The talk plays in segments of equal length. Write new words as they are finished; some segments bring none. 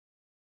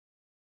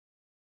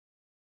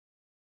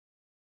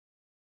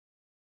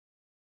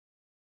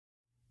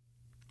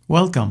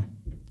Welcome.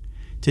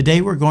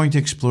 Today we're going to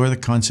explore the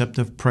concept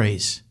of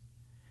praise.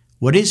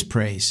 What is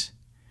praise?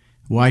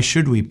 Why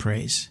should we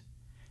praise?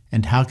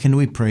 And how can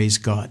we praise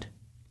God?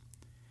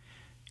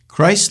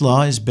 Christ's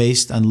law is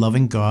based on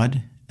loving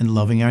God and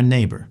loving our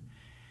neighbor.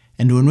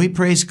 And when we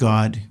praise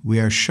God, we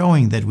are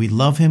showing that we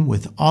love Him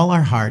with all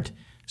our heart,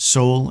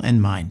 soul,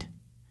 and mind.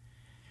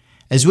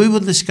 As we will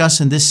discuss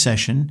in this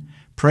session,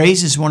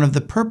 praise is one of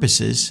the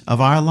purposes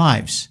of our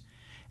lives,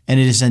 and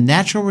it is a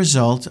natural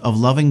result of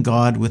loving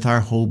God with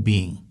our whole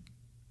being.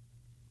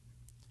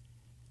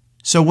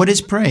 So what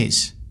is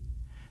praise?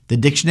 The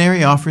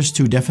dictionary offers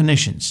two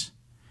definitions.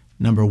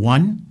 Number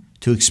 1,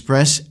 to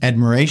express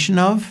admiration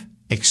of,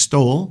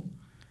 extol,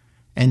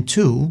 and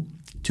 2,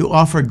 to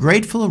offer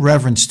grateful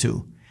reverence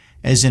to,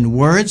 as in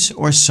words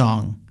or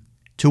song,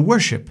 to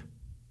worship.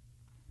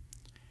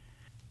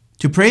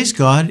 To praise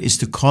God is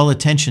to call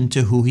attention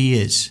to who He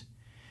is,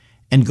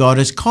 and God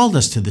has called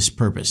us to this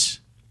purpose.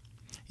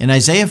 In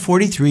Isaiah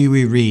 43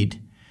 we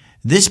read,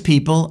 "This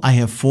people I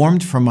have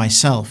formed for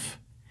myself.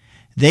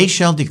 They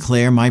shall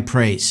declare my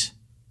praise."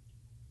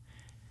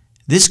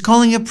 This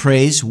calling of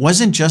praise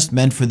wasn't just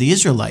meant for the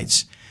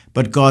Israelites,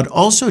 but God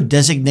also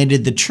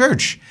designated the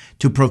church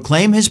to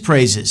proclaim His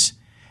praises,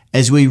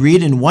 as we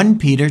read in 1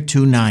 Peter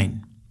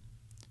 2:9.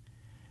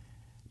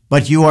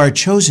 "But you are a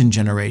chosen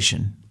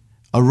generation,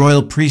 a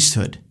royal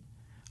priesthood,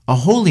 a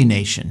holy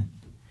nation,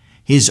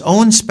 His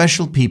own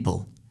special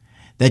people,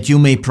 that you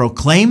may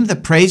proclaim the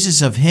praises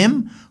of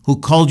Him who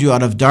called you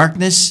out of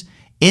darkness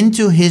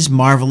into His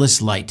marvelous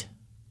light."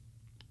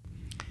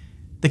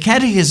 The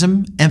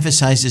Catechism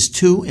emphasizes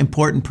two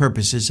important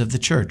purposes of the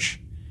church: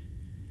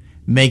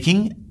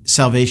 making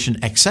salvation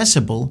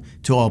accessible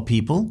to all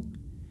people,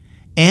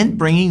 and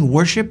bringing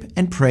worship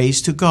and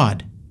praise to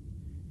God.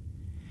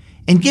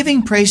 In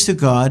giving praise to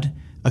God,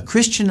 a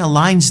Christian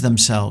aligns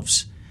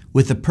themselves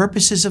with the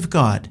purposes of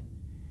God.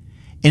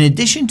 In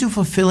addition to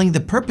fulfilling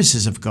the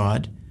purposes of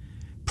God,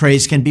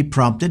 praise can be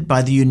prompted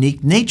by the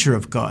unique nature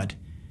of God,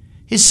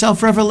 His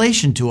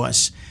self-revelation to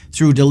us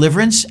through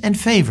deliverance and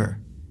favor,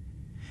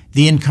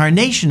 the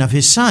incarnation of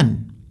His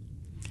Son,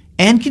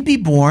 and can be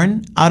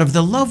born out of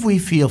the love we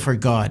feel for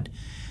God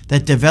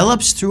that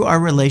develops through our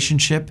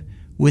relationship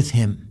with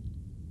Him.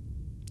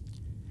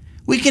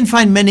 We can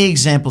find many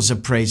examples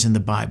of praise in the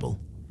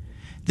Bible.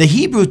 The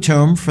Hebrew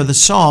term for the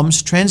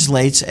Psalms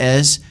translates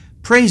as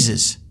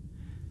praises.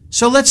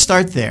 So let's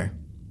start there.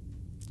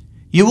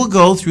 You will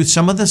go through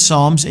some of the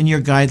Psalms in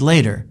your guide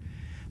later,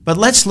 but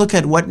let's look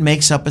at what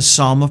makes up a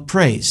psalm of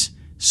praise,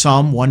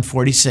 Psalm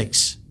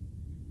 146.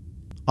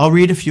 I'll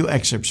read a few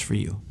excerpts for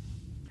you.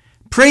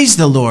 "Praise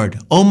the Lord,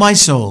 O my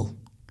soul.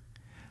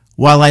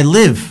 While I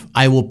live,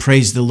 I will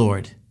praise the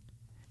Lord.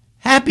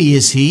 Happy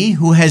is he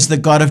who has the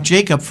God of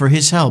Jacob for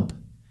his help,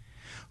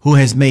 who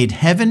has made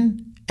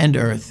heaven and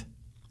earth,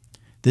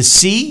 the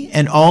sea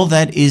and all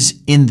that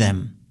is in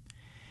them,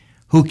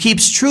 who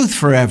keeps truth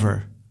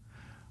forever,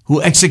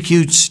 who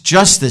executes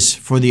justice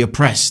for the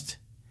oppressed,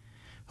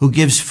 who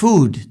gives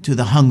food to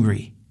the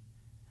hungry.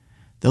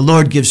 The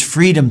Lord gives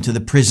freedom to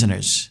the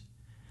prisoners.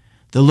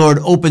 The Lord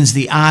opens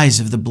the eyes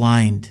of the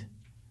blind.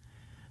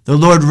 The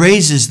Lord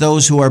raises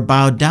those who are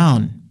bowed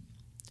down.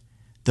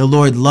 The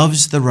Lord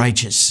loves the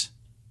righteous,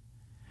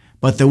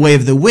 but the way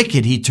of the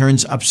wicked He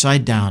turns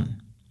upside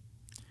down.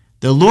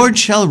 The Lord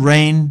shall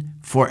reign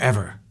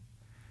forever.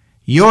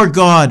 Your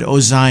God, O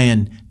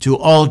Zion, to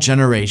all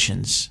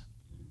generations.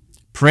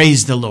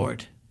 Praise the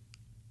Lord."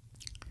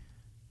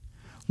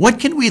 What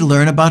can we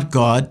learn about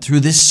God through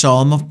this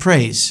psalm of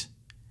praise?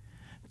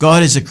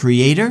 God is a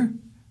creator,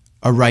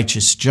 a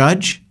righteous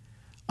judge,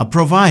 a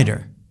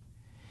provider.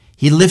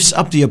 He lifts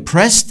up the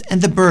oppressed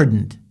and the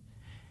burdened.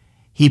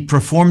 He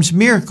performs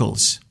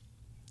miracles.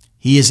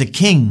 He is a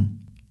king.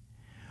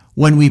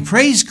 When we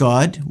praise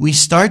God, we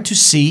start to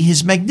see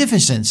His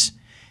magnificence,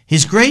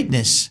 His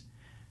greatness,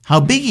 how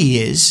big He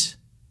is,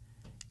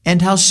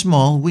 and how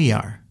small we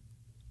are.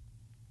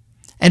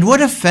 And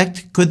what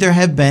effect could there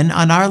have been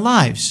on our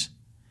lives?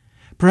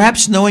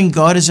 Perhaps knowing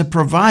God as a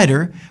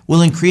provider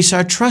will increase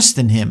our trust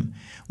in Him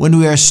when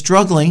we are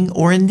struggling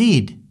or in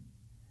need.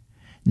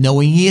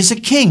 Knowing He is a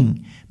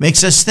king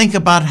makes us think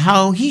about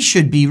how He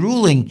should be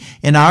ruling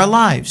in our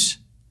lives.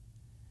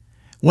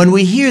 When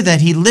we hear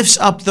that He lifts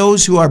up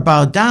those who are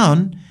bowed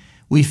down,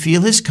 we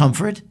feel His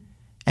comfort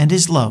and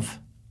His love.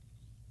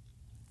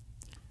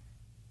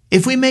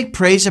 If we make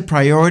praise a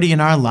priority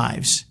in our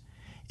lives,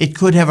 it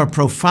could have a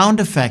profound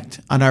effect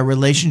on our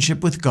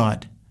relationship with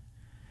God.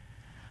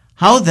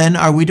 How then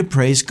are we to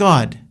praise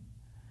God?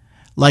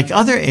 Like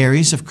other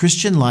areas of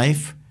Christian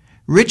life,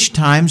 rich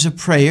times of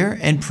prayer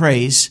and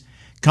praise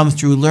come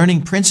through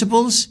learning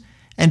principles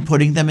and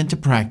putting them into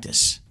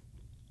practice.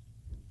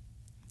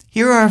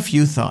 Here are a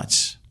few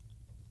thoughts.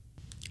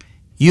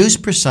 Use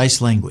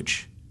precise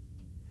language.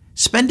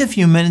 Spend a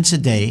few minutes a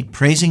day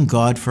praising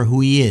God for who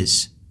He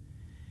is.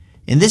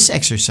 In this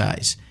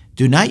exercise,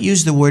 do not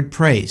use the word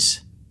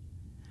praise.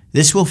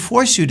 This will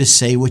force you to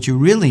say what you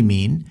really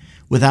mean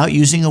without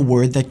using a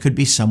word that could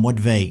be somewhat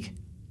vague.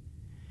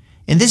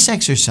 In this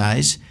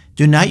exercise,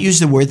 do not use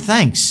the word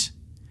thanks.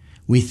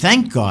 We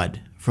thank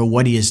God for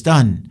what He has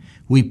done.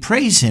 We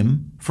praise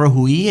Him for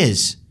who He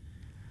is.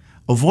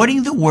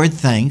 Avoiding the word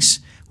thanks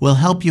will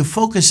help you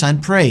focus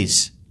on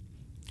praise.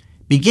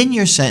 Begin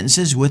your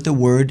sentences with the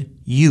word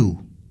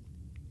you.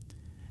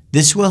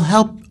 This will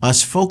help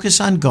us focus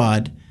on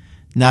God,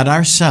 not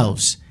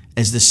ourselves,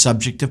 as the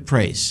subject of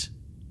praise.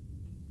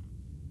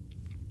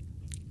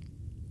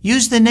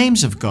 Use the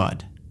names of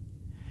God.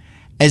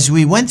 As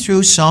we went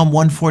through Psalm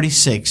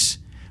 146,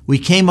 we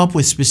came up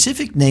with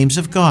specific names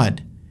of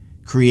God: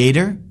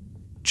 Creator,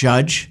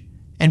 Judge,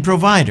 and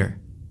Provider.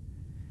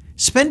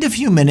 Spend a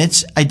few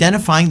minutes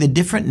identifying the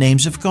different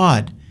names of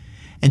God,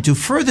 and to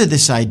further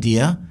this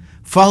idea,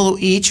 follow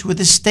each with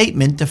a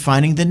statement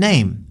defining the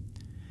name.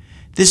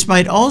 This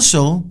might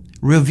also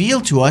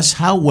reveal to us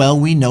how well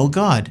we know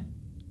God.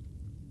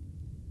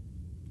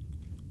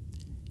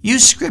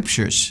 Use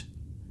scriptures.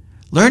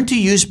 Learn to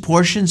use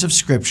portions of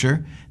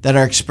Scripture that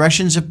are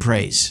expressions of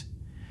praise.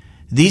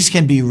 These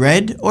can be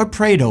read or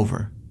prayed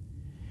over.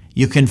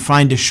 You can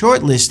find a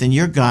short list in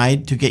your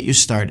guide to get you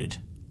started.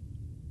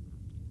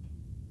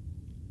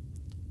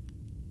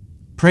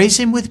 Praise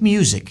Him with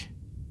music.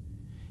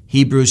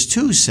 Hebrews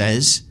 2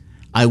 says,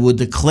 "I will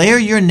declare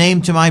your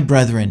name to my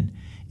brethren.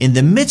 In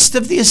the midst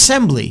of the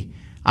assembly,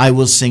 I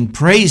will sing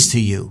praise to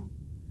you."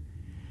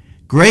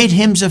 Great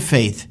hymns of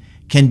faith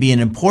can be an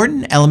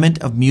important element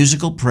of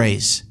musical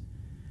praise.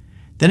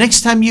 The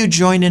next time you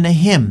join in a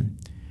hymn,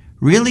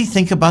 really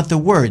think about the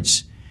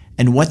words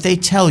and what they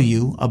tell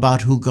you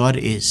about who God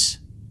is.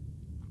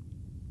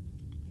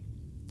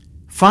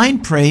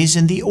 Find praise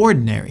in the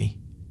ordinary.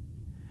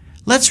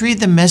 Let's read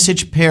the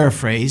Message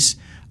paraphrase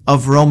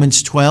of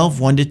Romans 12,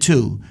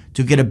 1-2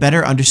 to get a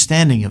better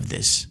understanding of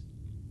this.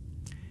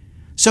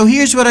 So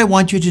here's what I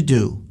want you to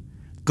do,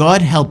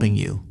 God helping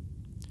you.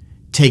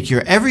 Take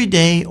your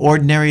everyday,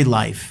 ordinary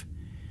life,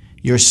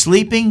 your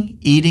sleeping,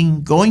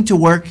 eating, going to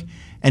work,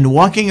 and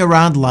walking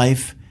around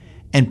life,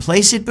 and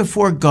place it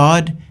before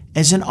God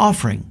as an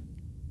offering.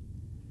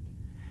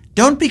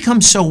 Don't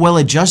become so well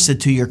adjusted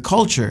to your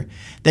culture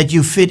that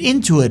you fit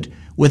into it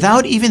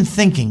without even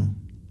thinking.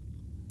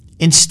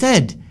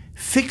 Instead,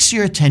 fix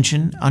your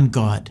attention on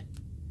God.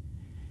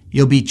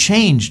 You'll be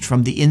changed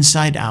from the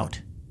inside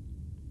out.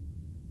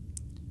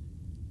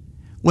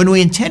 When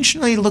we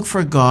intentionally look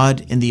for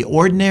God in the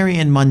ordinary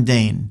and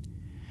mundane,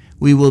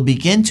 we will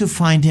begin to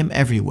find Him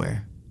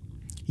everywhere.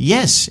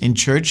 Yes, in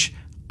church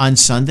on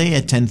Sunday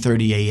at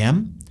 10:30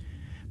 a.m.,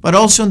 but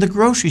also in the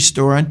grocery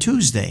store on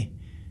Tuesday,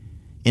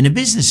 in a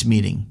business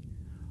meeting,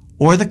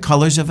 or the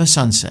colors of a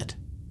sunset.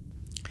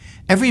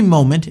 Every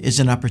moment is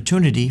an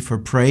opportunity for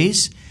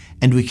praise,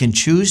 and we can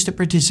choose to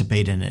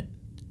participate in it.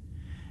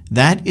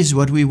 That is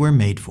what we were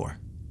made for.